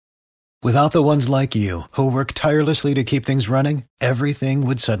Without the ones like you, who work tirelessly to keep things running, everything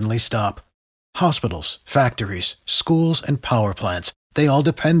would suddenly stop. Hospitals, factories, schools, and power plants, they all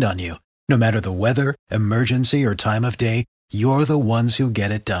depend on you. No matter the weather, emergency, or time of day, you're the ones who get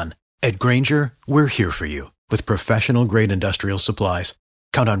it done. At Grainger, we're here for you with professional-grade industrial supplies.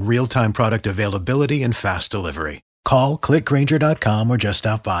 Count on real-time product availability and fast delivery. Call, click Grainger.com, or just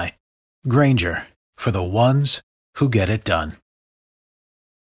stop by. Grainger, for the ones who get it done.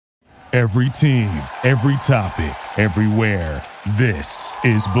 Every team, every topic, everywhere. This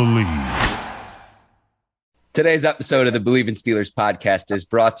is Believe. Today's episode of the Believe in Steelers podcast is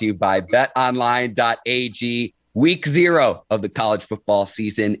brought to you by betonline.ag. Week 0 of the college football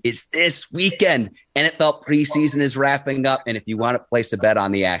season is this weekend. NFL preseason is wrapping up. And if you want to place a bet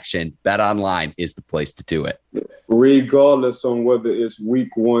on the action, BetOnline is the place to do it. Regardless on whether it's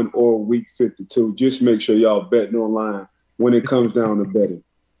week 1 or week 52, just make sure y'all betting online when it comes down to betting.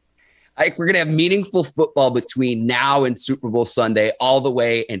 We're going to have meaningful football between now and Super Bowl Sunday, all the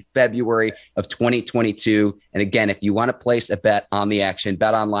way in February of 2022. And again, if you want to place a bet on the action,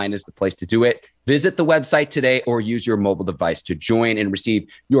 BetOnline is the place to do it. Visit the website today or use your mobile device to join and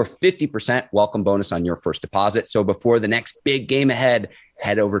receive your 50% welcome bonus on your first deposit. So before the next big game ahead,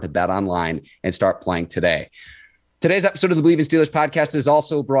 head over to BetOnline and start playing today. Today's episode of the Believe in Steelers podcast is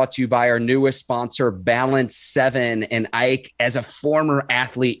also brought to you by our newest sponsor, Balance 7. And Ike, as a former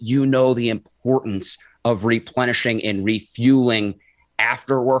athlete, you know the importance of replenishing and refueling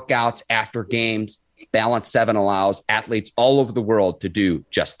after workouts, after games. Balance 7 allows athletes all over the world to do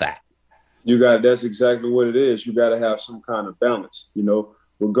just that. That's exactly what it is. You got to have some kind of balance,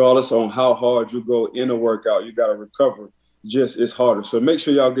 regardless on how hard you go in a workout, you got to recover just as harder. So make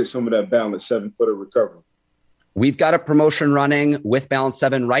sure y'all get some of that Balance 7 for the recovery. We've got a promotion running with Balance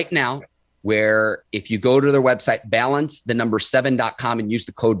 7 right now, where if you go to their website, balance7.com, and use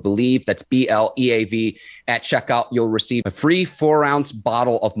the code BELIEVE, that's BLEAV, at checkout, you'll receive a free 4-ounce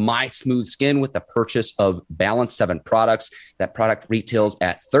bottle of My Smooth Skin with the purchase of Balance 7 products. That product retails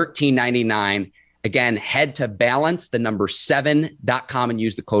at $13.99. Again, head to balance7.com and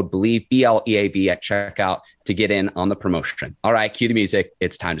use the code BELIEVE, BLEAV, at checkout to get in on the promotion. All right, cue the music.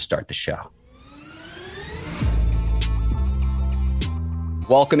 It's time to start the show.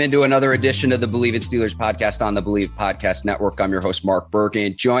 Welcome into another edition of the Believe in Steelers podcast on the Believe Podcast Network. I'm your host, Mark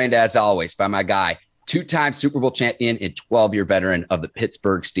Bergen, joined as always by my guy, 2-time Super Bowl champion and 12-year veteran of the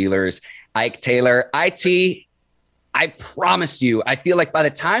Pittsburgh Steelers, Ike Taylor. IT, I promise you, I feel like by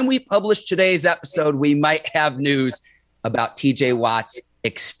the time we publish today's episode, we might have news about TJ Watt's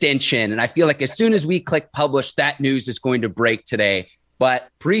extension. And I feel like as soon as we click publish, that news is going to break today. But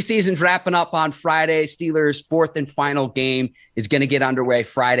preseason's wrapping up on Friday. Steelers' 4th and final game is going to get underway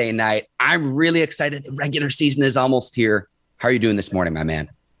Friday night. I'm really excited. The regular season is almost here. How are you doing this morning, my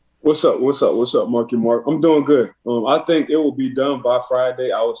man? What's up, Marky Mark? I'm doing good. I think it will be done by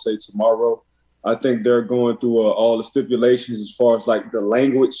Friday. I would say tomorrow. I think they're going through all the stipulations as far as like the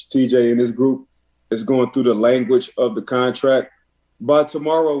language. TJ and his group is going through the language of the contract. By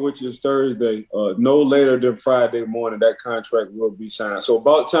tomorrow, which is Thursday, no later than Friday morning, that contract will be signed. So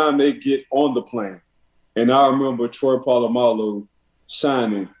about time they get on the plane. And I remember Troy Polamalu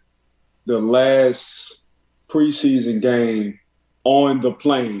signing the last preseason game on the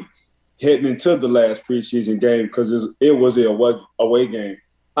plane, heading into the last preseason game because it was a away game.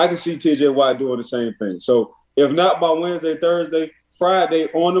 I can see TJ Watt doing the same thing. So if not by Wednesday, Thursday, Friday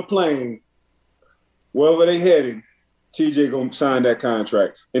on the plane, wherever they heading, TJ going to sign that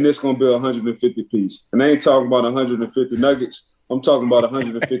contract, and it's going to be 150 piece. And I ain't talking about 150 nuggets. I'm talking about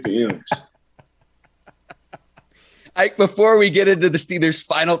 150 M's. Ike, before we get into the Steelers'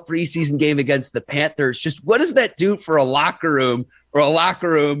 final preseason game against the Panthers, just what does that do for a locker room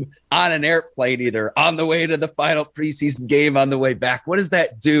on an airplane, either on the way to the final preseason game, on the way back? What does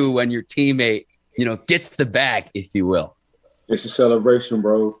that do when your teammate, gets the bag, if you will? It's a celebration,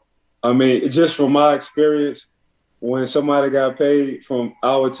 bro. I mean, just from my experience, when somebody got paid from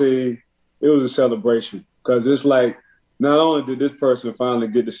our team, it was a celebration because it's like not only did this person finally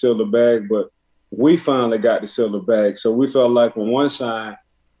get to seal the bag, but we finally got to seal the bag. So we felt like when one signed,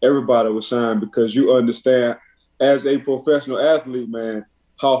 everybody was signed because you understand as a professional athlete, man,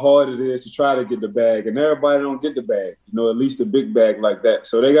 how hard it is to try to get the bag. And everybody don't get the bag, at least a big bag like that.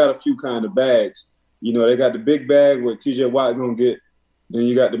 So they got a few kind of bags. They got the big bag what TJ Watt going to get. Then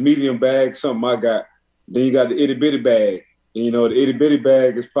you got the medium bag, something I got. Then you got the itty-bitty bag. And, the itty-bitty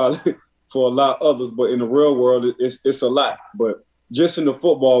bag is probably for a lot of others, but in the real world, it's a lot. But just in the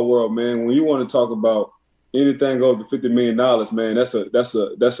football world, man, when you want to talk about anything over $50 million, man,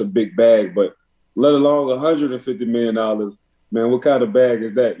 that's a big bag. But let alone $150 million, man, what kind of bag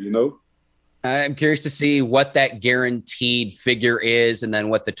is that, I'm curious to see what that guaranteed figure is and then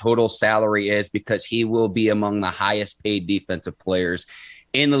what the total salary is, because he will be among the highest paid defensive players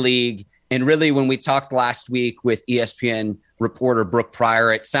in the league. And really, when we talked last week with ESPN reporter Brooke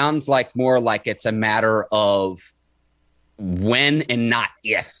Pryor, it sounds like more like it's a matter of when and not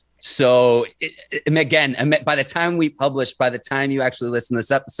if. So again, by the time we publish, by the time you actually listen to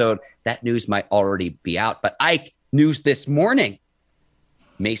this episode, that news might already be out. But Ike, news this morning,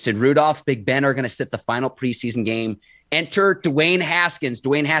 Mason Rudolph, Big Ben are going to sit the final preseason game. Enter Dwayne Haskins.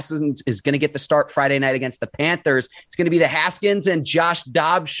 Dwayne Haskins is going to get the start Friday night against the Panthers. It's going to be the Haskins and Josh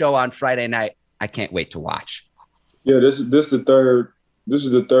Dobbs show on Friday night. I can't wait to watch. Yeah, this is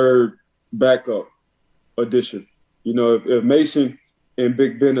the third backup addition. You know, if Mason and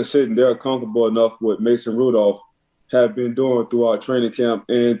Big Ben are sitting there comfortable enough with Mason Rudolph have been doing throughout training camp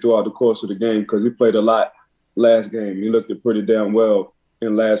and throughout the course of the game, because he played a lot last game. He looked it pretty damn well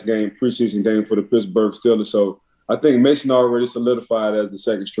in last game, preseason game for the Pittsburgh Steelers. So I think Mason already solidified as the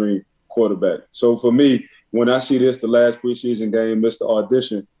second string quarterback. So for me, when I see this, the last preseason game, it's the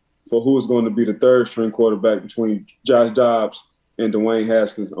audition for who's going to be the third string quarterback between Josh Dobbs and Dwayne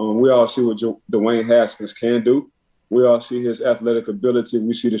Haskins. We all see what Dwayne Haskins can do. We all see his athletic ability.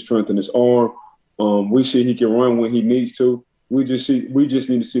 We see the strength in his arm. We see he can run when he needs to. We just need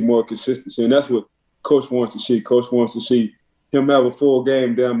to see more consistency. And that's what Coach wants to see. Coach wants to see him have a full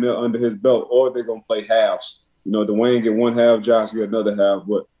game down there under his belt, or they're going to play halves. You know, Dwayne get one half, Josh get another half.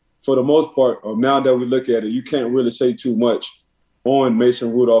 But for the most part, now that we look at it, you can't really say too much on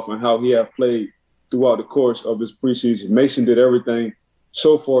Mason Rudolph and how he have played throughout the course of his preseason. Mason did everything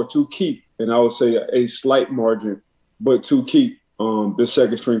so far to keep, and I would say a slight margin, but to keep the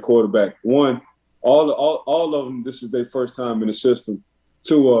second string quarterback. One, all of them, this is their first time in the system.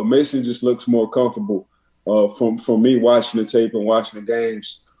 Two, Mason just looks more comfortable from me watching the tape and watching the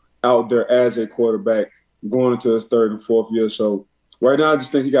games out there as a quarterback going into his third and fourth year. So right now, I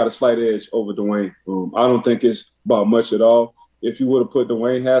just think he got a slight edge over Dwayne. I don't think it's about much at all. If you would have put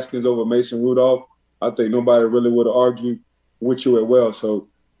Dwayne Haskins over Mason Rudolph, I think nobody really would have argued with you as well. So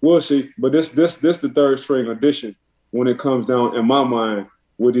we'll see. But this the third string addition when it comes down, in my mind,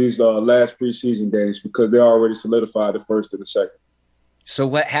 with these last preseason games, because they already solidified the first and the second. So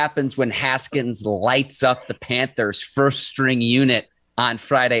what happens when Haskins lights up the Panthers' first string unit on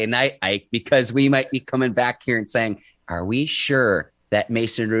Friday night, Ike? Because we might be coming back here and saying, are we sure that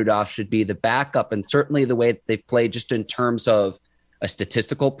Mason Rudolph should be the backup? And certainly the way that they've played just in terms of a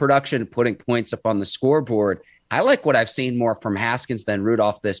statistical production, putting points up on the scoreboard. I like what I've seen more from Haskins than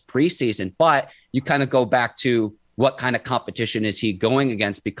Rudolph this preseason, but you kind of go back to what kind of competition is he going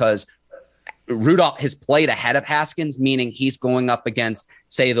against, because Rudolph has played ahead of Haskins, meaning he's going up against,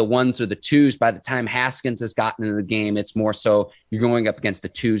 say, the ones or the twos. By the time Haskins has gotten into the game, it's more so you're going up against the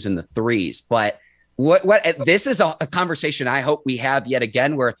twos and the threes. But what this is a conversation I hope we have yet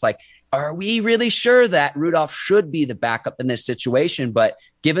again, where it's like, are we really sure that Rudolph should be the backup in this situation? But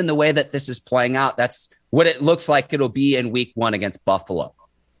given the way that this is playing out, that's what it looks like it'll be in week one against Buffalo.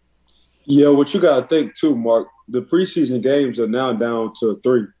 Yeah, what you got to think too, Mark, the preseason games are now down to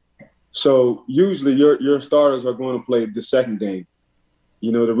 3. So usually your starters are going to play the second game.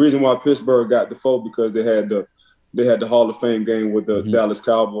 You know, the reason why Pittsburgh got the 4 because they had the Hall of Fame game with the Dallas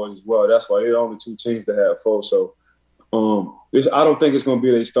Cowboys as well. That's why they're the only 2 teams that have 4. So I don't think it's going to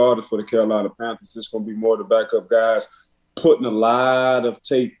be their starters for the Carolina Panthers. It's going to be more the backup guys, putting a lot of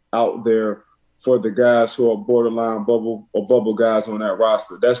tape out there for the guys who are borderline bubble guys on that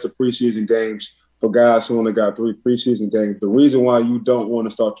roster. That's the preseason games for guys who only got 3 preseason games. The reason why you don't want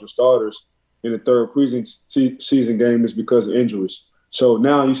to start your starters in the third preseason game is because of injuries. So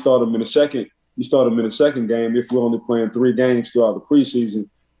now you start them in the second. You start them in the second game. If you're only playing 3 games throughout the preseason,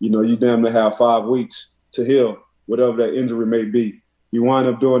 you know, you damn near have 5 weeks to heal, whatever that injury may be. You wind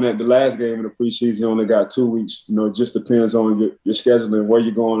up doing that the last game of the preseason, you only got 2 weeks. You know, it just depends on your scheduling, where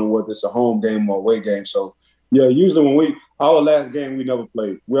you're going, and whether it's a home game or away game. So, yeah, usually our last game we never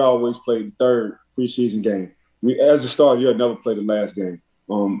played. We always played the third preseason game. As a starter, you'll never play the last game.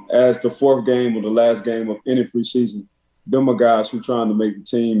 As the 4th game or the last game of any preseason, them are guys who are trying to make the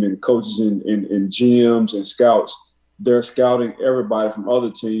team, and coaches and GMs and scouts, they're scouting everybody from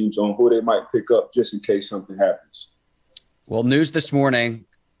other teams on who they might pick up just in case something happens. Well, news this morning,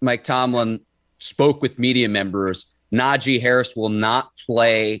 Mike Tomlin spoke with media members. Najee Harris will not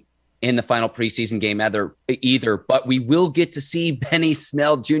play in the final preseason game either, but we will get to see Benny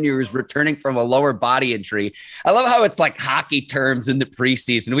Snell Jr., who's returning from a lower body injury. I love how it's like hockey terms in the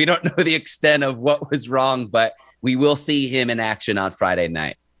preseason. We don't know the extent of what was wrong, but we will see him in action on Friday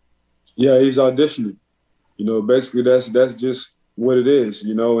night. Yeah, he's auditioning. You know, basically that's just what it is,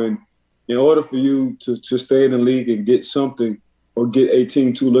 you know, and in order for you to stay in the league and get something or get a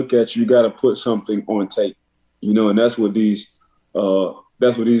team to look at you, got to put something on tape, and that's what these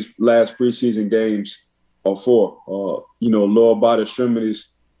last preseason games are for. Lower body extremities,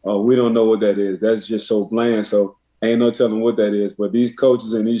 we don't know what that is. That's just so bland. So ain't no telling what that is. But these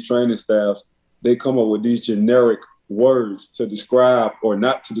coaches and these training staffs, they come up with these generic words to describe or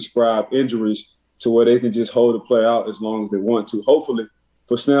not to describe injuries to where they can just hold the play out as long as they want to. Hopefully,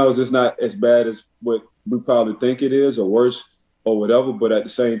 for Snells, it's not as bad as what we probably think it is or worse or whatever. But at the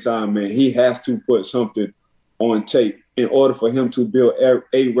same time, man, he has to put something on tape in order for him to build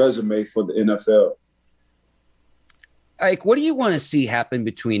a resume for the NFL. Ike, what do you want to see happen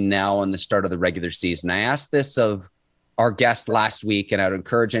between now and the start of the regular season? I asked this of our guest last week, and I would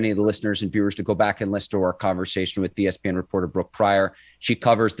encourage any of the listeners and viewers to go back and listen to our conversation with ESPN reporter Brooke Pryor. She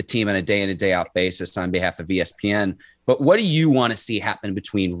covers the team on a day in and day out basis on behalf of ESPN. But what do you want to see happen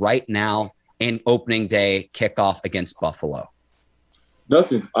between right now and opening day kickoff against Buffalo?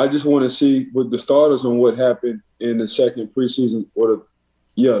 Nothing. I just want to see with the starters on what happened in the second preseason or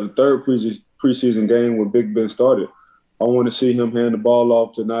the third preseason game when Big Ben started. I want to see him hand the ball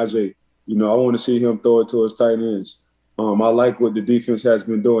off to Najee. I want to see him throw it to his tight ends. I like what the defense has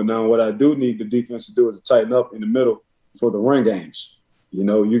been doing. Now, what I do need the defense to do is to tighten up in the middle for the run games.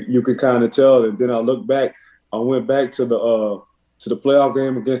 You can kind of tell. And then I look back. I went back to the playoff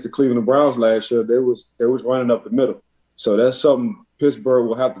game against the Cleveland Browns last year. They was running up the middle. So that's something Pittsburgh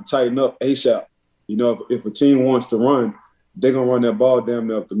will have to tighten up ASAP. If a team wants to run, they're gonna run that ball damn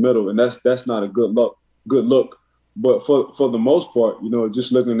near up the middle, and that's not a good look. But for the most part,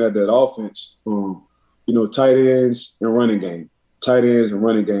 just looking at that offense, tight ends and running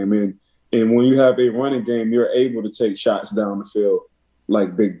game, and when you have a running game, you're able to take shots down the field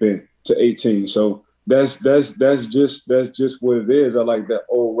like Big Ben to 18. So that's just what it is. I like that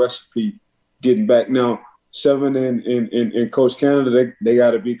old recipe getting back now. Seven and Coach Canada, they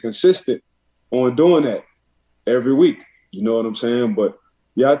got to be consistent on doing that every week. You know what I'm saying? But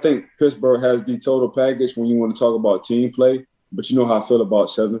yeah, I think Pittsburgh has the total package when you want to talk about team play. But you know how I feel about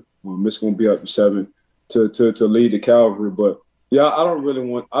 7. It's going to be up to 7 to lead the cavalry. But yeah, I don't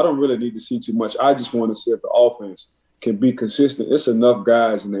really need to see too much. I just want to see if the offense can be consistent. It's enough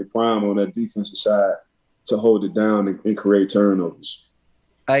guys in their prime on that defensive side to hold it down and create turnovers.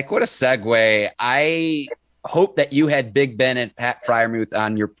 Like, what a segue. I hope that you had Big Ben and Pat Freiermuth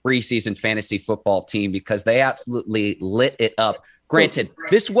on your preseason fantasy football team because they absolutely lit it up. Granted,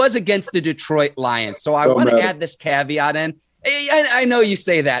 this was against the Detroit Lions, so I want to add this caveat in. I know you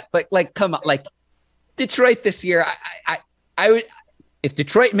say that, but come on, Detroit this year, I would, if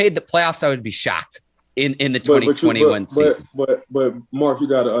Detroit made the playoffs, I would be shocked in the 2021 season. But Mark, you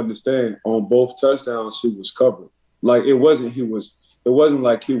got to understand, on both touchdowns, he was covered. It wasn't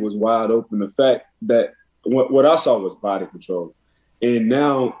like he was wide open. The fact that what I saw was body control. And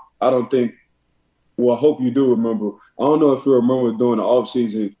now I don't think – I hope you do remember. I don't know if you remember during the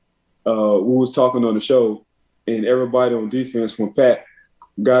offseason, we was talking on the show, and everybody on defense, when Pat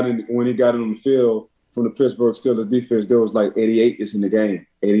when he got in on the field from the Pittsburgh Steelers defense, there was 88 is in the game.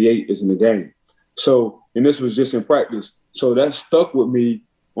 88 is in the game. So, and this was just in practice. So that stuck with me.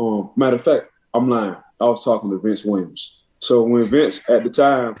 Matter of fact, I'm lying. I was talking to Vince Williams. So when Vince, at the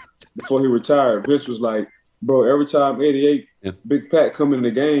time, before he retired, Vince was like, bro, every time 88, Big Pat come in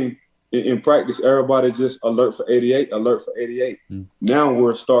the game, in practice, everybody just alert for 88. Now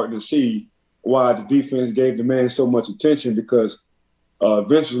we're starting to see why the defense gave the man so much attention because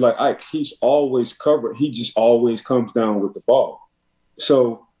Vince was like, Ike, he's always covered. He just always comes down with the ball.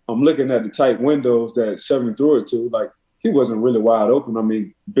 So I'm looking at the tight windows that 7 threw it to. He wasn't really wide open. I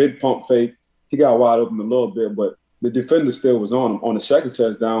mean, big pump fake. He got wide open a little bit, but the defender still was on him. On the second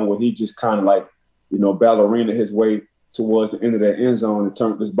touchdown where he just kind of ballerina his way towards the end of that end zone and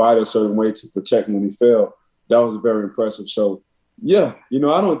turned his body a certain way to protect him when he fell. That was very impressive. So, yeah, I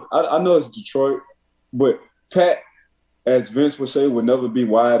know it's Detroit, but Pat, as Vince would say, would never be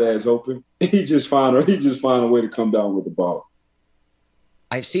wide as open. He just find a way to come down with the ball.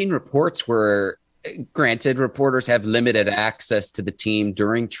 I've seen reports where, granted, reporters have limited access to the team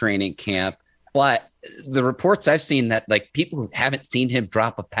during training camp, but the reports I've seen that people haven't seen him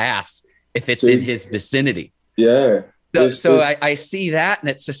drop a pass if it's in his vicinity. Yeah. So I see that, and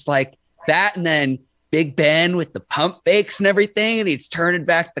it's just like that, and then Big Ben with the pump fakes and everything, and he's turning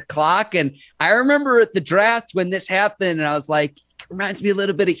back the clock. And I remember at the draft when this happened, and I was like, it reminds me a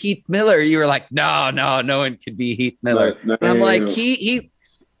little bit of Heath Miller. You were like, no one could be Heath Miller. No, and I'm like,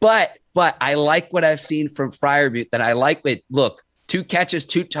 but I like what I've seen from Freiermuth, and I like it. Look, 2 catches,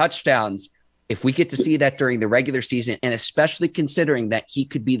 2 touchdowns. if we get to see that during the regular season, and especially considering that he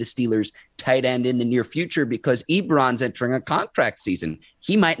could be the Steelers' tight end in the near future because Ebron's entering a contract season,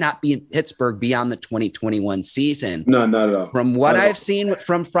 he might not be in Pittsburgh beyond the 2021 season. No, not at all. From what I've seen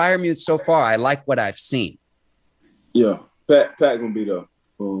from Freiermuth so far, I like what I've seen. Yeah, Pat gonna be there.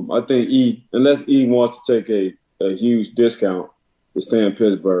 I think unless E wants to take a huge discount to stay in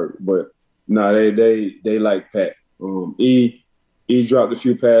Pittsburgh, but they like Pat. E dropped a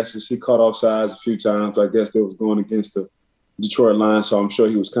few passes. He caught off sides a few times. I guess they was going against the Detroit Lions, so I'm sure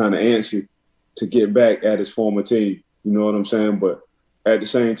he was kind of antsy to get back at his former team. You know what I'm saying? But at the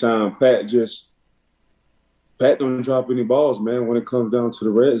same time, Pat don't drop any balls, man, when it comes down to the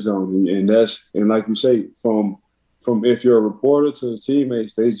red zone. And like you say, from if you're a reporter to his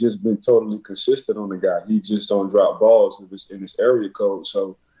teammates, they've just been totally consistent on the guy. He just don't drop balls in his area code.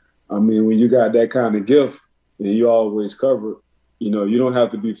 So, I mean, when you got that kind of gift and you always cover, you know, you don't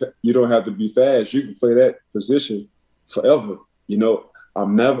have to be fast. You can play that position forever. You know,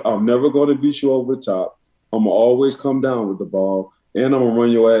 I'm never going to beat you over the top. I'm gonna always come down with the ball, and I'm gonna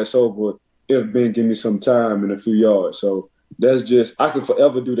run your ass over if Ben give me some time and a few yards. So I can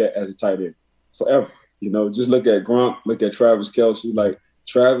forever do that as a tight end, forever. You know, just look at Gronk, look at Travis Kelce. Like,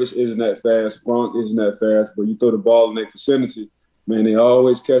 Travis isn't that fast, Gronk isn't that fast, but you throw the ball in their vicinity, man, they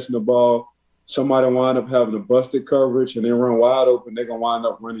always catching the ball. Somebody wind up having a busted coverage and they run wide open, they're going to wind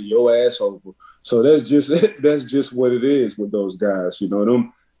up running your ass over. So that's just what it is with those guys. You know,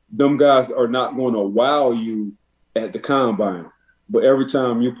 them guys are not going to wow you at the combine. But every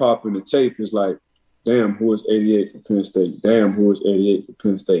time you pop in the tape, it's like, damn, who is 88 for Penn State? Damn, who is 88 for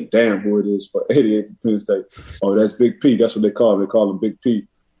Penn State? Damn, who it is for 88 for Penn State? Oh, that's Big P. That's what they call him. They call him Big P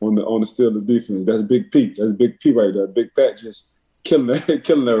on the Steelers defense. That's Big P. That's Big P right there. Big Pat just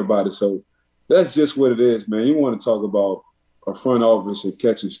killing everybody. So that's just what it is, man. You want to talk about a front office and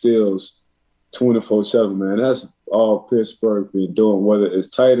catching steals 24/7, man. That's all Pittsburgh been doing, whether it's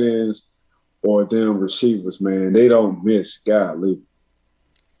tight ends or damn receivers, man. They don't miss. Golly.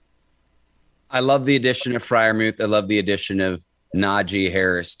 I love the addition of Freiermuth. I love the addition of Najee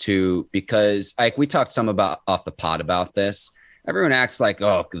Harris too, because we talked some about off the pod about this. Everyone acts like,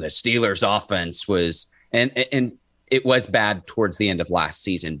 oh, the Steelers offense was, and it was bad towards the end of last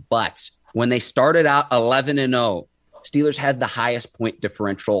season, but when they started out 11-0, Steelers had the highest point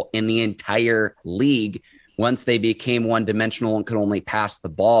differential in the entire league. Once they became one-dimensional and could only pass the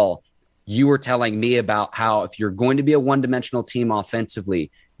ball, you were telling me about how if you're going to be a one-dimensional team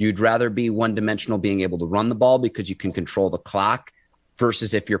offensively, you'd rather be one-dimensional being able to run the ball because you can control the clock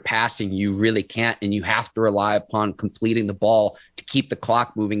versus if you're passing, you really can't, and you have to rely upon completing the ball to keep the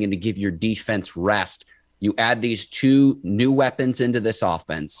clock moving and to give your defense rest. You add these two new weapons into this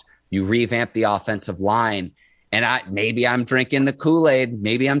offense. You revamp the offensive line, and maybe I'm drinking the Kool-Aid,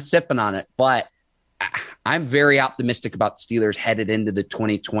 maybe I'm sipping on it, but I'm very optimistic about the Steelers headed into the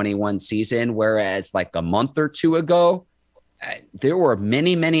 2021 season, whereas like a month or two ago, there were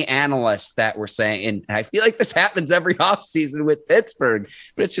many, many analysts that were saying, and I feel like this happens every offseason with Pittsburgh,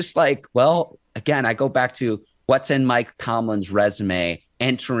 but it's just like, well, again, I go back to what's in Mike Tomlin's resume.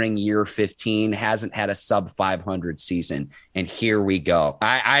 Entering year 15, hasn't had a sub 500 season. And here we go.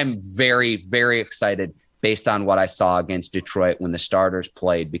 I'm very, very excited based on what I saw against Detroit when the starters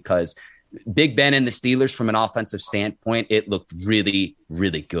played, because Big Ben and the Steelers, from an offensive standpoint, it looked really,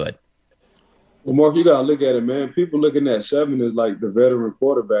 really good. Well, Mark, you got to look at it, man. People looking at 7 as like the veteran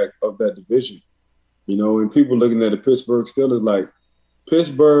quarterback of that division. You know, and people looking at the Pittsburgh Steelers like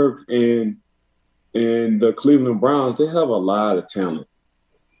Pittsburgh and the Cleveland Browns, they have a lot of talent.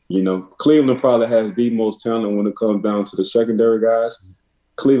 You know, Cleveland probably has the most talent when it comes down to the secondary guys.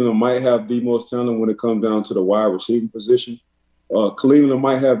 Cleveland might have the most talent when it comes down to the wide receiving position. Cleveland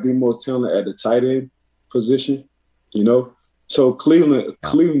might have the most talent at the tight end position, you know. So Cleveland,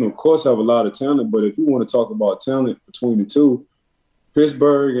 of course, have a lot of talent. But if you want to talk about talent between the two,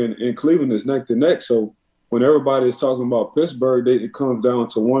 Pittsburgh and Cleveland is neck to neck. So when everybody is talking about Pittsburgh, it comes down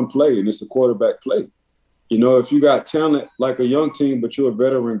to one play, and it's a quarterback play. You know, if you got talent like a young team, but you're a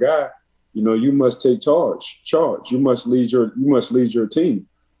veteran guy, you know, you must take charge. You must lead your team.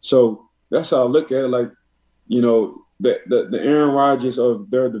 So that's how I look at it. Like, you know, the Aaron Rodgers of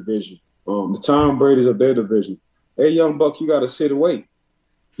their division, the Tom Brady's of their division. Hey, young buck, you got to sit and wait.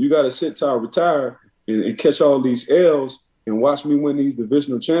 You got to sit till I retire and catch all these L's and watch me win these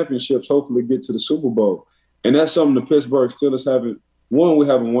divisional championships, hopefully get to the Super Bowl. And that's something the Pittsburgh Steelers haven't. One, we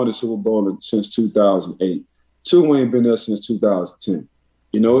haven't won a Super Bowl since 2008. 2, we ain't been there since 2010.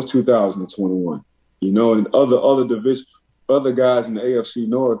 You know, it's 2021. You know, and other guys in the AFC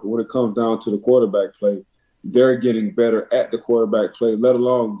North, when it comes down to the quarterback play, they're getting better at the quarterback play, let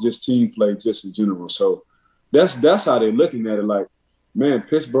alone just team play just in general. So that's how they're looking at it. Like, man,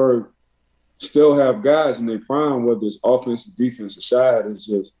 Pittsburgh still have guys in their prime, whether it's offensive, defensive side. It's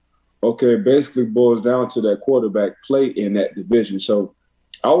just, okay, it basically boils down to that quarterback play in that division. So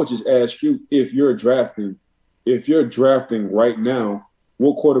I would just ask you, if you're drafting right now,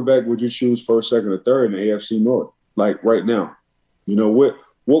 what quarterback would you choose first, second, or third in the AFC North? Like right now, you know, what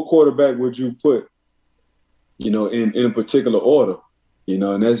quarterback would you put, you know, in a particular order? You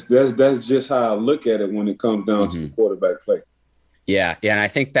know, and that's just how I look at it when it comes down to the quarterback play. Yeah. And I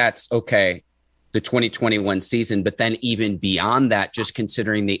think that's okay, the 2021 season, but then even beyond that, just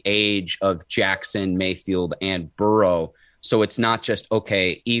considering the age of Jackson, Mayfield, and Burrow. So it's not just,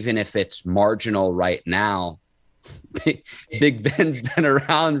 okay, even if it's marginal right now, Big Ben's been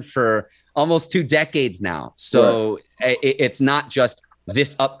around for almost 2 decades now. So it's not just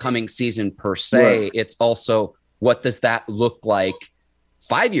this upcoming season per se. Right. It's also, what does that look like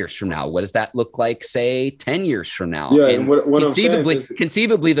 5 years from now? What does that look like, say, 10 years from now? Yeah, and what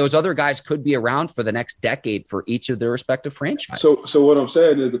conceivably, those other guys could be around for the next decade for each of their respective franchises. So what I'm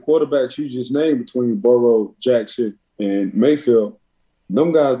saying is the quarterbacks you just named between Burrow, Jackson, and Mayfield,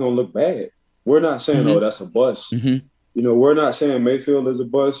 them guys don't look bad. We're not saying, oh, that's a bust. You know, we're not saying Mayfield is a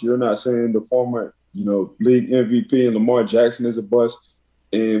bust. You're not saying the former, you know, league MVP and Lamar Jackson is a bust.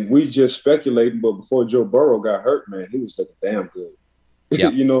 And we just speculating, but before Joe Burrow got hurt, man, he was looking damn good. Yeah.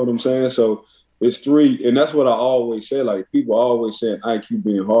 You know what I'm saying? So it's 3, and that's what I always say. Like, people always saying IQ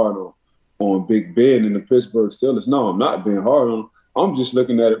being hard on Big Ben and the Pittsburgh Steelers. No, I'm not being hard on him. I'm just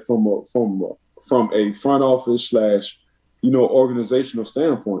looking at it from a front office / you know, organizational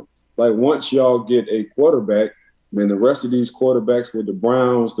standpoint. Like, once y'all get a quarterback, man, the rest of these quarterbacks with the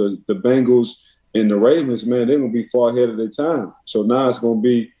Browns, the Bengals, and the Ravens, man, they're gonna be far ahead of their time. So now we're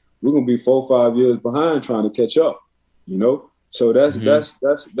gonna be 4 or 5 years behind trying to catch up. You know. So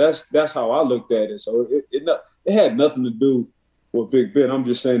that's how I looked at it. So it had nothing to do with Big Ben. I'm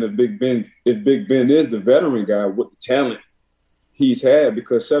just saying that if Big Ben is the veteran guy with the talent he's had,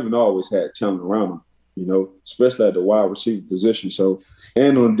 because Seven always had talent around him, you know, especially at the wide receiver position. So,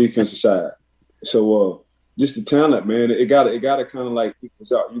 and on the defensive side. So just the talent, man, it gotta kind of like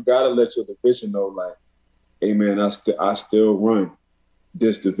equals out. You gotta let your division know, like, hey man, I still run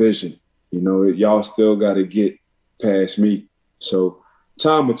this division. You know, y'all still gotta get past me. So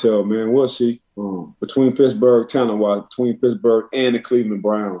time will tell, man. We'll see. Between Pittsburgh, talent-wise, between Pittsburgh and the Cleveland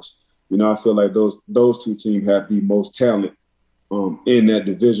Browns, you know, I feel like those 2 teams have the most talent in that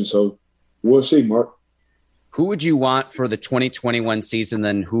division. So we'll see, Mark. Who would you want for the 2021 season?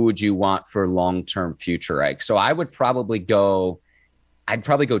 Then who would you want for long-term future, Ike? So I'd probably go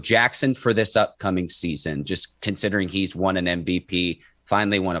Jackson for this upcoming season, just considering he's won an MVP,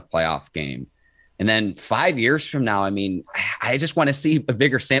 finally won a playoff game. And then 5 years from now, I mean, I just want to see a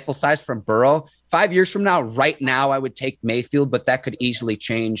bigger sample size from Burrow. 5 years from now, right now, I would take Mayfield, but that could easily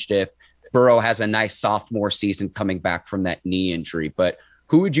change if Burrow has a nice sophomore season coming back from that knee injury. But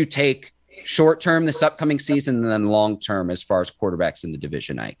who would you take short-term this upcoming season and then long-term as far as quarterbacks in the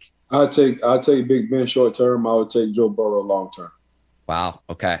division, Ike? I'll take Big Ben short-term. I would take Joe Burrow long-term. Wow.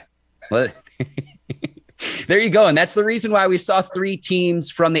 Okay. Well, there you go. And that's the reason why we saw 3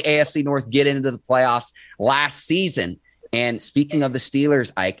 teams from the AFC North get into the playoffs last season. And speaking of the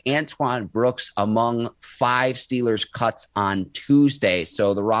Steelers, Ike, Antoine Brooks among 5 Steelers cuts on Tuesday.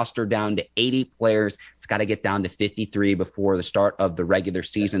 So the roster down to 80 players. It's got to get down to 53 before the start of the regular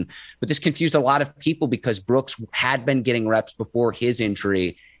season. But this confused a lot of people because Brooks had been getting reps before his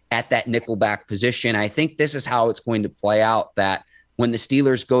injury at that nickelback position. I think this is how it's going to play out, that when the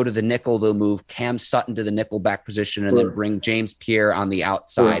Steelers go to the nickel, they'll move Cam Sutton to the nickelback position and then bring James Pierre on the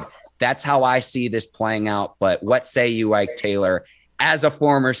outside. That's how I see this playing out. But what say you, Ike Taylor, as a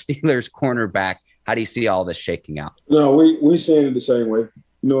former Steelers cornerback? How do you see all this shaking out? No, we seeing it the same way. You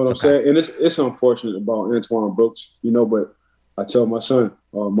know what I'm saying? And it's unfortunate about Antoine Brooks, you know, but I tell my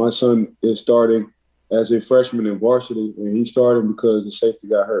son is starting as a freshman in varsity, and he's starting because the safety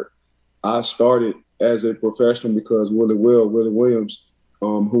got hurt. I started as a professional because Willie Williams,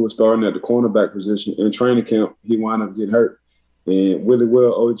 who was starting at the cornerback position in training camp, he wound up getting hurt. And Willie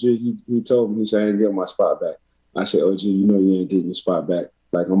OG, he told me, he said, I ain't getting my spot back. I said, OG, you know you ain't getting your spot back.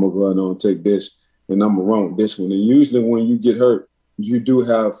 Like, I'm going to go ahead and take this, and I'm going to run with this one. And usually when you get hurt,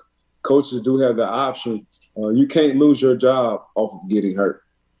 coaches do have the option. You can't lose your job off of getting hurt.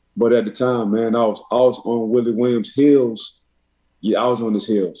 But at the time, man, I was on Willie Williams' heels. Yeah, I was on his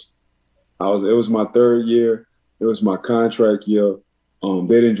heels. It was my 3rd year. It was my contract year.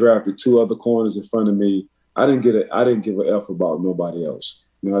 They didn't draft 2 other corners in front of me. I didn't give a F about nobody else.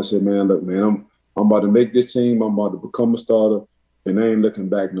 You know, I said, man, look, man, I'm about to make this team. I'm about to become a starter, and I ain't looking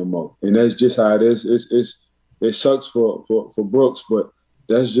back no more. And that's just how it is. It sucks for Brooks, but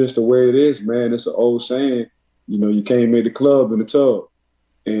that's just the way it is, man. It's an old saying, you can't make the club in the tub.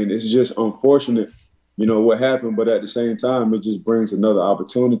 And it's just unfortunate, what happened. But at the same time, it just brings another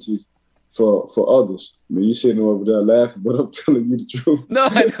opportunity for others. I mean, you sitting over there laughing, but I'm telling you the truth. No,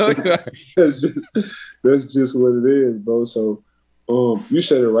 I know you are. That's just what it is, bro. So you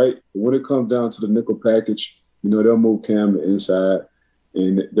said it right. When it comes down to the nickel package, they'll move Cam to inside,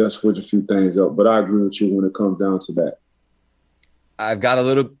 and they'll switch a few things up. But I agree with you when it comes down to that. I've got a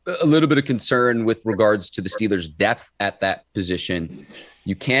little bit of concern with regards to the Steelers' depth at that position.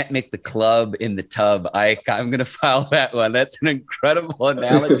 You can't make the club in the tub. I'm going to file that one. That's an incredible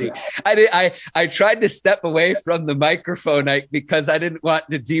analogy. I tried to step away from the microphone because I didn't want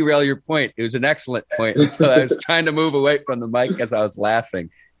to derail your point. It was an excellent point. So I was trying to move away from the mic as I was laughing.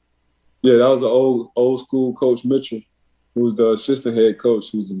 Yeah, that was an old school Coach Mitchell, who was the assistant head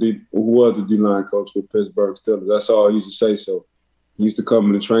coach, who was the D-line coach with Pittsburgh Steelers. That's all he used to say. So he used to come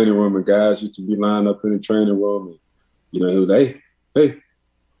in the training room, and guys used to be lined up in the training room. And, he was,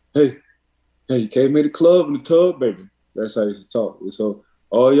 hey, you can't make the club in the tub, baby. That's how he used to talk. And so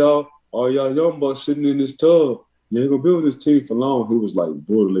all y'all young bucks sitting in this tub, you ain't going to be on this team for long. He was,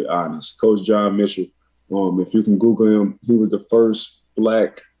 brutally honest. Coach John Mitchell, if you can Google him, he was the first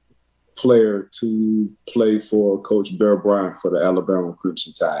black player to play for Coach Bear Bryant for the Alabama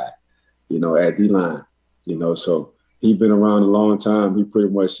Crimson Tide, at D-line. So he's been around a long time. He pretty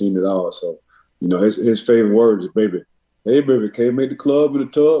much seen it all. So, his favorite word is, baby, hey, baby, can't make the club in the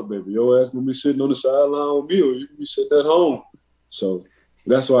tub, baby. Your ass going to be sitting on the sideline with me, or you can be sitting at home. So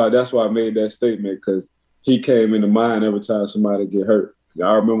that's why I made that statement, because he came into mind every time somebody get hurt.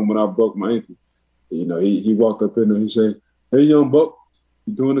 I remember when I broke my ankle, he walked up in there and he said, hey, young buck,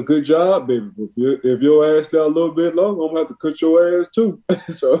 you're doing a good job, baby. If your ass there a little bit longer, I'm going to have to cut your ass too.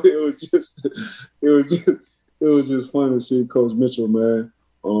 So it was just fun to see Coach Mitchell, man,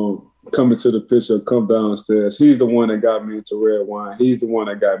 coming to the picture, come downstairs. He's the one that got me into red wine. He's the one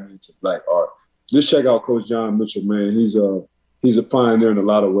that got me into black art. Just check out Coach John Mitchell, man. He's a pioneer in a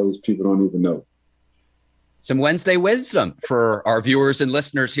lot of ways people don't even know. Some Wednesday wisdom for our viewers and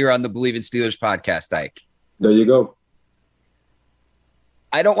listeners here on the Believe in Steelers podcast, Ike. There you go.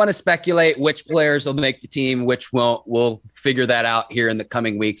 I don't want to speculate which players will make the team, which won't. We'll figure that out here in the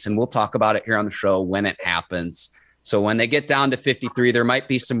coming weeks, and we'll talk about it here on the show when it happens. So when they get down to 53, there might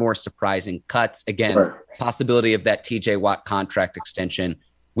be some more surprising cuts. Again, right. Possibility of that TJ Watt contract extension.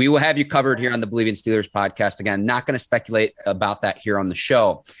 We will have you covered here on the Believe in Steelers podcast. Again, not going to speculate about that here on the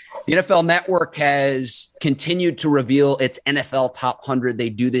show. The NFL Network has continued to reveal its NFL Top 100. They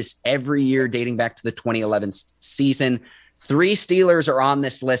do this every year dating back to the 2011 season. 3 Steelers are on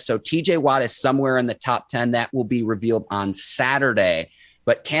this list. So TJ Watt is somewhere in the top 10. That will be revealed on Saturday.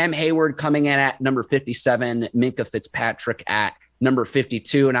 But Cam Hayward coming in at number 57, Minkah Fitzpatrick at number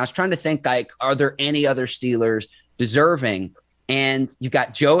 52. And I was trying to think, are there any other Steelers deserving? And you've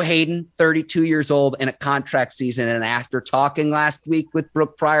got Joe Hayden, 32 years old, in a contract season. And after talking last week with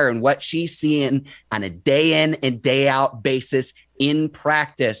Brooke Pryor and what she's seeing on a day in and day out basis in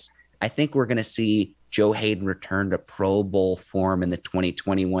practice, I think we're going to see Joe Hayden return to Pro Bowl form in the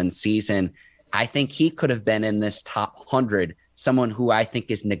 2021 season. I think he could have been in this top 100, someone who I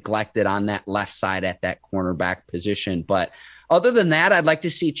think is neglected on that left side at that cornerback position. But other than that, I'd like to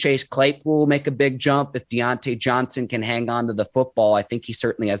see Chase Claypool make a big jump. If Deontay Johnson can hang on to the football, I think he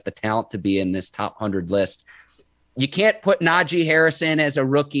certainly has the talent to be in this top 100 list. You can't put Najee Harris in as a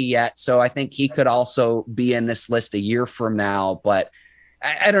rookie yet, so I think he could also be in this list a year from now. But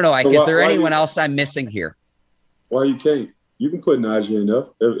I don't know. Is there anyone else I'm missing here? Why you can't? You can put Najee in there.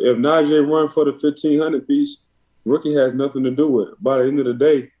 If Najee run for the 1,500 piece, rookie has nothing to do with it. By the end of the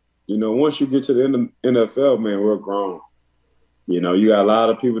day, once you get to the NFL, man, we're grown. You got a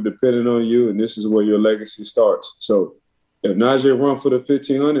lot of people depending on you, and this is where your legacy starts. So if Najee run for the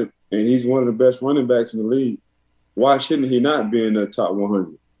 1,500 and he's one of the best running backs in the league, why shouldn't he not be in the top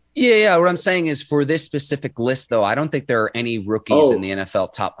 100? Yeah. What I'm saying is, for this specific list, though, I don't think there are any rookies in the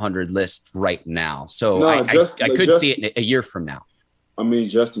NFL top 100 list right now. So I could see it a year from now. I mean,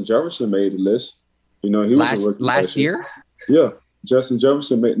 Justin Jefferson made the list. He was a rookie last year. Yeah, Justin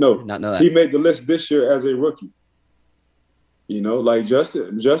Jefferson made he made the list this year as a rookie.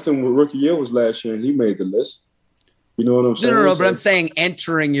 Justin rookie year was last year, and he made the list. You know what I'm saying? No, but I'm saying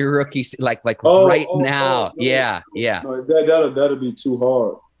entering your rookie now. Yeah. No, that'll be too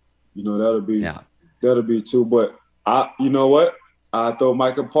hard. That'll be too. But you know what? I throw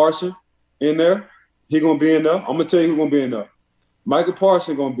Micah Parsons in there. He gonna be in there. I'm gonna tell you who's gonna be in there. Micah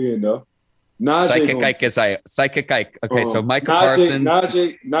Parsons gonna be in there. Psychic Ike. Okay, so Micah Parsons.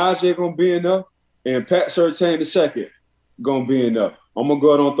 Najee gonna be enough, and Pat Surtain II gonna be enough. I'm gonna go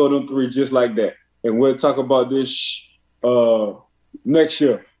ahead and throw them three just like that, and we'll talk about this next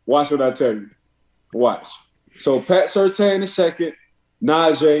year. Watch what I tell you. Watch. So Pat Surtain II,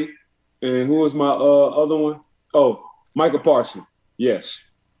 Najee, and who was my other one? Oh, Micah Parsons. Yes.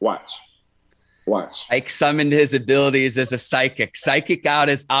 Watch. Ike summoned his abilities as a psychic. Psychic Out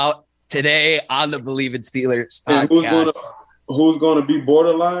is out today on the Believe in Steelers podcast. Who's gonna be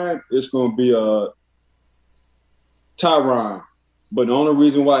borderline? It's gonna be Tyron. But the only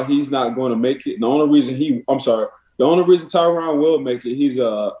reason why he's not going to make it, the only reason Tyron will make it, he's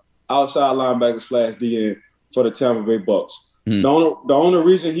a outside linebacker / DN for the Tampa Bay Bucks. The only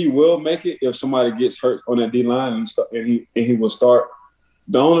reason he will make it if somebody gets hurt on that D line and he will start.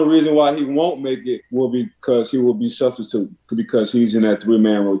 The only reason why he won't make it will be because he will be substitute because he's in that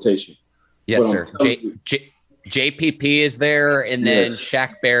 3-man rotation. Yes, sir. JPP is there, and then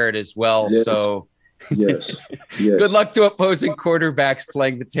Shaq Barrett as well. Yes. So, yes. Good luck to opposing quarterbacks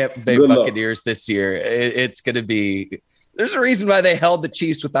playing the Tampa Bay Buccaneers this year. It's going to be. There's a reason why they held the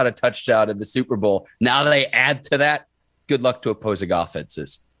Chiefs without a touchdown in the Super Bowl. Now they add to that. Good luck to opposing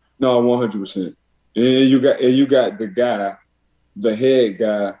offenses. No, 100%. And you got the head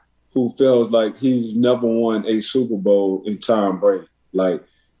guy who feels like he's never won a Super Bowl in Tom Brady. Like,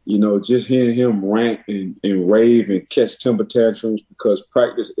 just hearing him rant and rave and catch temper tantrums because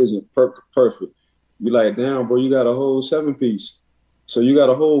practice isn't perfect. You're like, damn, bro, you got a whole 7-piece. So you got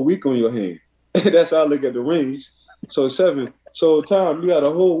a whole week on your hand. That's how I look at the rings. So 7. So, Tom, you got a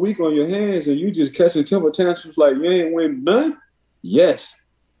whole week on your hands and you just catching temper tantrums like you ain't win none? Yes.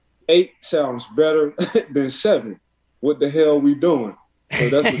 8 sounds better than 7. What the hell we doing? So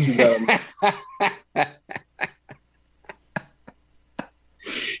that's what you got.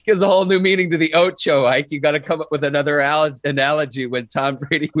 Gives a whole new meaning to the Ocho, Ike. You got to come up with another analogy when Tom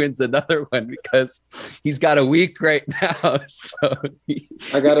Brady wins another one because he's got a week right now. So he's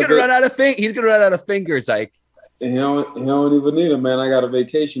going to run out of fingers, Ike. And he don't even need them, man. I got a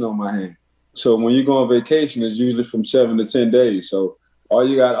vacation on my hand. So when you go on vacation, it's usually from 7 to 10 days. So all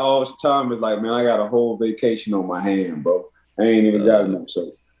you got all the time is like, man, I got a whole vacation on my hand, bro. I ain't even got enough.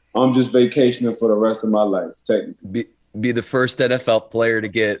 So I'm just vacationing for the rest of my life, technically. Be the first NFL player to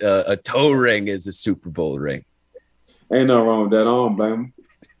get a toe ring as a Super Bowl ring. Ain't nothing wrong with that. I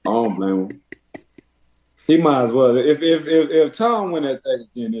don't blame him. He might as well. If Tom win that thing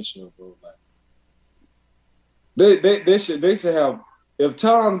again this year, bro, like they should have. If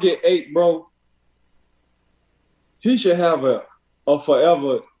Tom get 8, bro, he should have a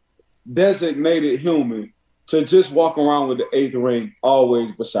forever designated human to just walk around with the 8th ring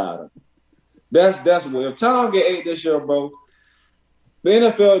always beside him. That's what. If Tom get 8 this year, bro, the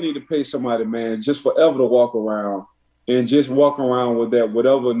NFL need to pay somebody, man, just forever to walk around and just walk around with that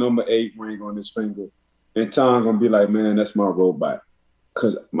whatever number 8 ring on his finger. And Tom gonna be like, man, that's my robot.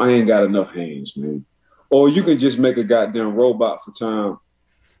 Cause I ain't got enough hands, man. Or you can just make a goddamn robot for Tom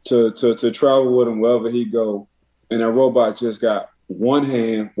to travel with him wherever he go. And that robot just got one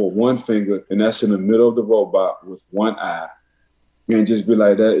hand with one finger, and that's in the middle of the robot with one eye. And just be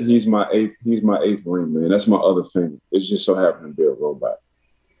like that. He's my 8th ring, man. That's my other finger. It just so happened to be a robot.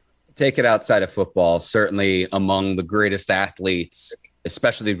 Take it outside of football. Certainly among the greatest athletes,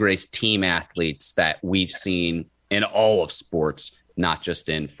 especially the greatest team athletes that we've seen in all of sports, not just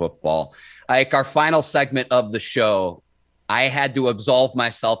in football. Like our final segment of the show, I had to absolve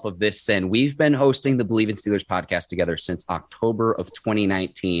myself of this sin. We've been hosting the Believe in Steelers podcast together since October of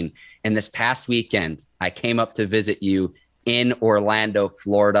 2019. And this past weekend, I came up to visit you in Orlando,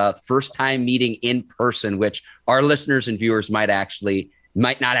 Florida. First time meeting in person, which our listeners and viewers might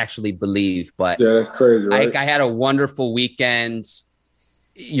not actually believe. But yeah, that's crazy, right? I had a wonderful weekend.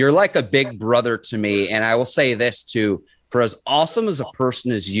 You're like a big brother to me. And I will say this too, for as awesome as a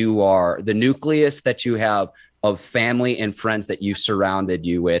person as you are, the nucleus that you have of family and friends that you surrounded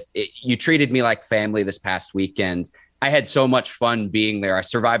you with, you treated me like family this past weekend. I had so much fun being there. I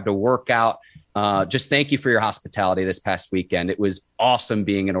survived a workout. Just thank you for your hospitality this past weekend. It was awesome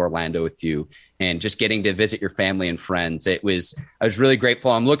being in Orlando with you and just getting to visit your family and friends. I was really grateful.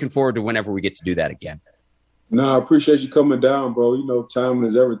 I'm looking forward to whenever we get to do that again. No, I appreciate you coming down, bro. You know, timing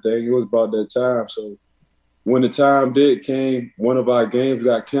is everything. It was about that time. So when the time came, one of our games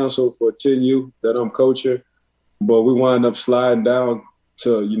got canceled for 10U that I'm coaching, but we wound up sliding down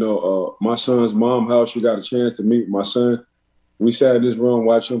to, my son's mom's house. You got a chance to meet my son. We sat in this room,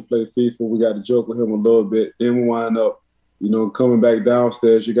 watched him play FIFA. We got to joke with him a little bit. Then we wind up, coming back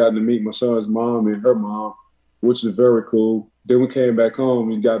downstairs. You got to meet my son's mom and her mom, which is very cool. Then we came back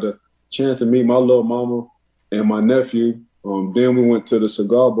home and got to chance to meet my little mama and my nephew. Then we went to the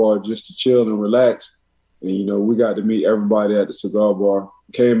cigar bar just to chill and relax. And, we got to meet everybody at the cigar bar.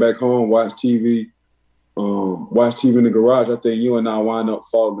 Came back home, watched TV in the garage. I think you and I wound up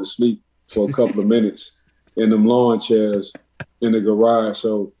falling asleep for a couple of minutes in them lawn chairs in the garage.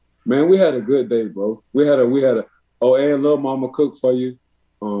 So, man, we had a good day, bro. We had a and little mama cooked for you.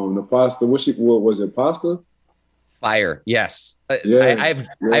 The pasta, was it pasta? Fire, yes. Yeah,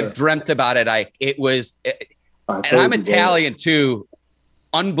 I've dreamt about it. I'm Italian too.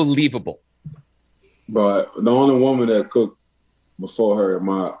 Unbelievable. But the only woman that cooked before her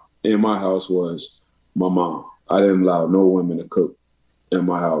in my house was my mom. I didn't allow no women to cook in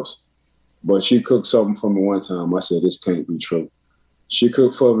my house. But she cooked something for me one time. I said, this can't be true. She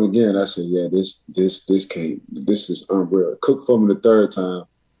cooked for me again. I said, yeah, this is unreal. Cooked for me the third time.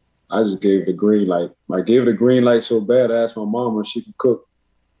 I just gave it the green light. I gave it a green light so bad, I asked my mom if she could cook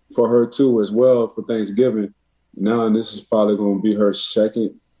for her too as well for Thanksgiving. Now this is probably going to be her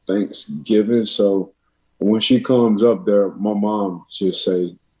second Thanksgiving. So when she comes up there, my mom just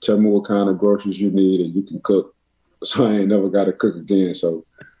say, tell me what kind of groceries you need and you can cook. So I ain't never got to cook again. So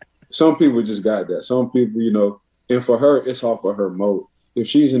some people just got that. Some people, and for her, it's off of her mode. If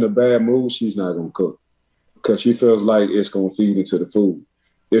she's in a bad mood, she's not going to cook because she feels like it's going to feed into the food.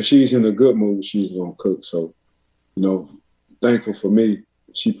 If she's in a good mood, she's going to cook. So, thankful for me,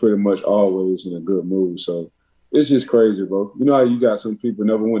 she pretty much always in a good mood. So it's just crazy, bro. You know how you got some people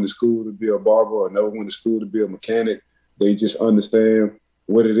never went to school to be a barber or never went to school to be a mechanic. They just understand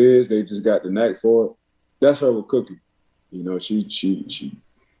what it is. They just got the knack for it. That's her with cooking. She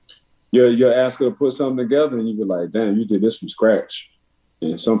you'll ask her to put something together and you be like, damn, you did this from scratch.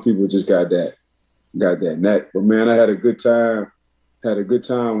 And some people just got that knack. But man, I had a good time. Had a good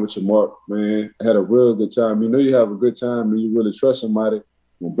time with your Mark, man. I had a real good time. You have a good time when you really trust somebody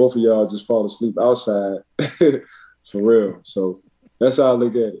when both of y'all just fall asleep outside. For real. So that's how I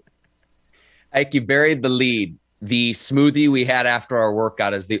look at it. Ike, you buried the lead. The smoothie we had after our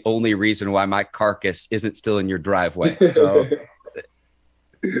workout is the only reason why my carcass isn't still in your driveway. So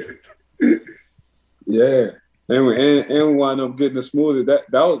yeah. And we wound up getting a smoothie. That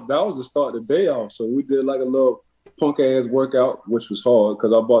was the start of the day off. So we did like a little punk ass workout, which was hard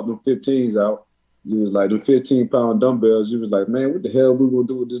because I bought them 15s out. He was like, them 15-pound dumbbells. He was like, man, what the hell we gonna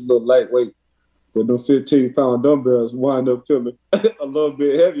do with this little lightweight? But them 15-pound dumbbells wind up feeling a little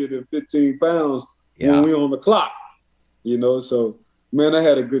bit heavier than 15 pounds when we on the clock. So man, I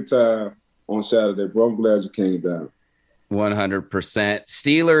had a good time on Saturday, bro. I'm glad you came down. 100%.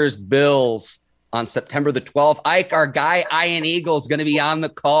 Steelers, Bills on September the 12th. Ike, our guy, Ian Eagle, is going to be on the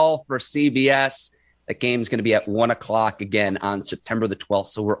call for CBS. That game's going to be at 1:00 again on September the 12th.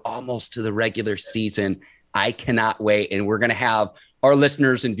 So we're almost to the regular season. I cannot wait. And we're going to have our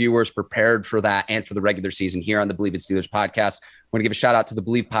listeners and viewers prepared for that and for the regular season here on the Believe in Steelers podcast. I want to give a shout out to the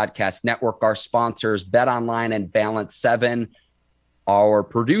Believe Podcast Network, our sponsors, Bet Online and Balance 7, our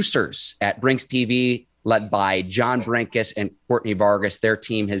producers at Brinks TV, led by John Brinkus and Courtney Vargas. Their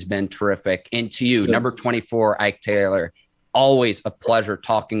team has been terrific. And to you, number 24, Ike Taylor, always a pleasure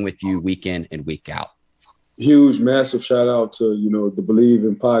talking with you week in and week out. Huge, massive shout out to, the Believe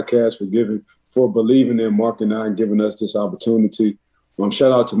in podcast for believing in Mark and I and giving us this opportunity.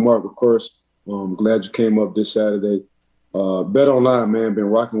 Shout out to Mark, of course. I'm glad you came up this Saturday. Bet Online, man, been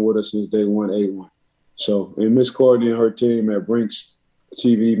rocking with us since day 181. So, and Miss Courtney and her team at Brinks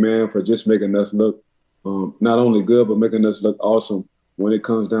TV, man, for just making us look not only good, but making us look awesome when it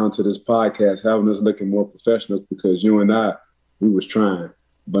comes down to this podcast, having us looking more professional because you and I, we was trying.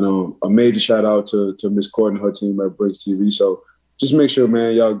 But a major shout out to Miss Courtney and her team at Brinks TV. So just make sure,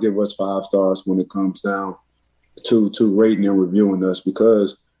 man, y'all give us 5 stars when it comes down to rating and reviewing us,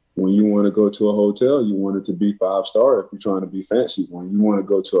 because when you want to go to a hotel, you want it to be 5-star if you're trying to be fancy. When you want to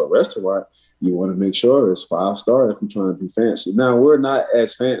go to a restaurant, you want to make sure it's 5-star if you're trying to be fancy. Now, we're not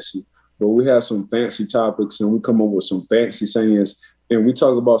as fancy, but we have some fancy topics and we come up with some fancy sayings and we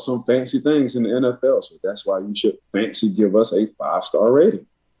talk about some fancy things in the NFL. So that's why you should fancy give us a 5-star rating.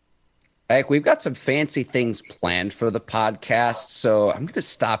 Ike, we've got some fancy things planned for the podcast, so I'm going to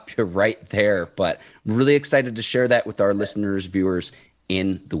stop you right there. But I'm really excited to share that with our listeners, viewers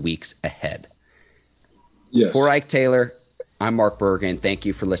in the weeks ahead. Yes. For Ike Taylor, I'm Mark Bergen. Thank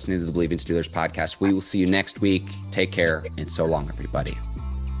you for listening to the Believe in Steelers podcast. We will see you next week. Take care, and so long, everybody.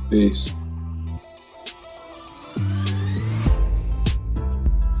 Peace.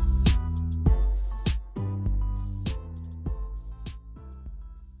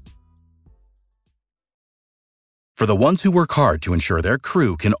 For the ones who work hard to ensure their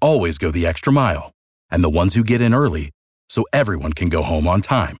crew can always go the extra mile, and the ones who get in early so everyone can go home on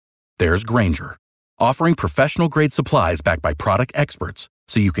time, there's Grainger, offering professional-grade supplies backed by product experts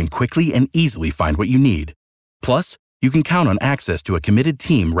so you can quickly and easily find what you need. Plus, you can count on access to a committed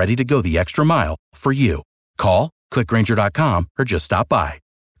team ready to go the extra mile for you. Call, click Grainger.com, or just stop by.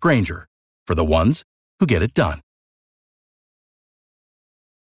 Grainger, for the ones who get it done.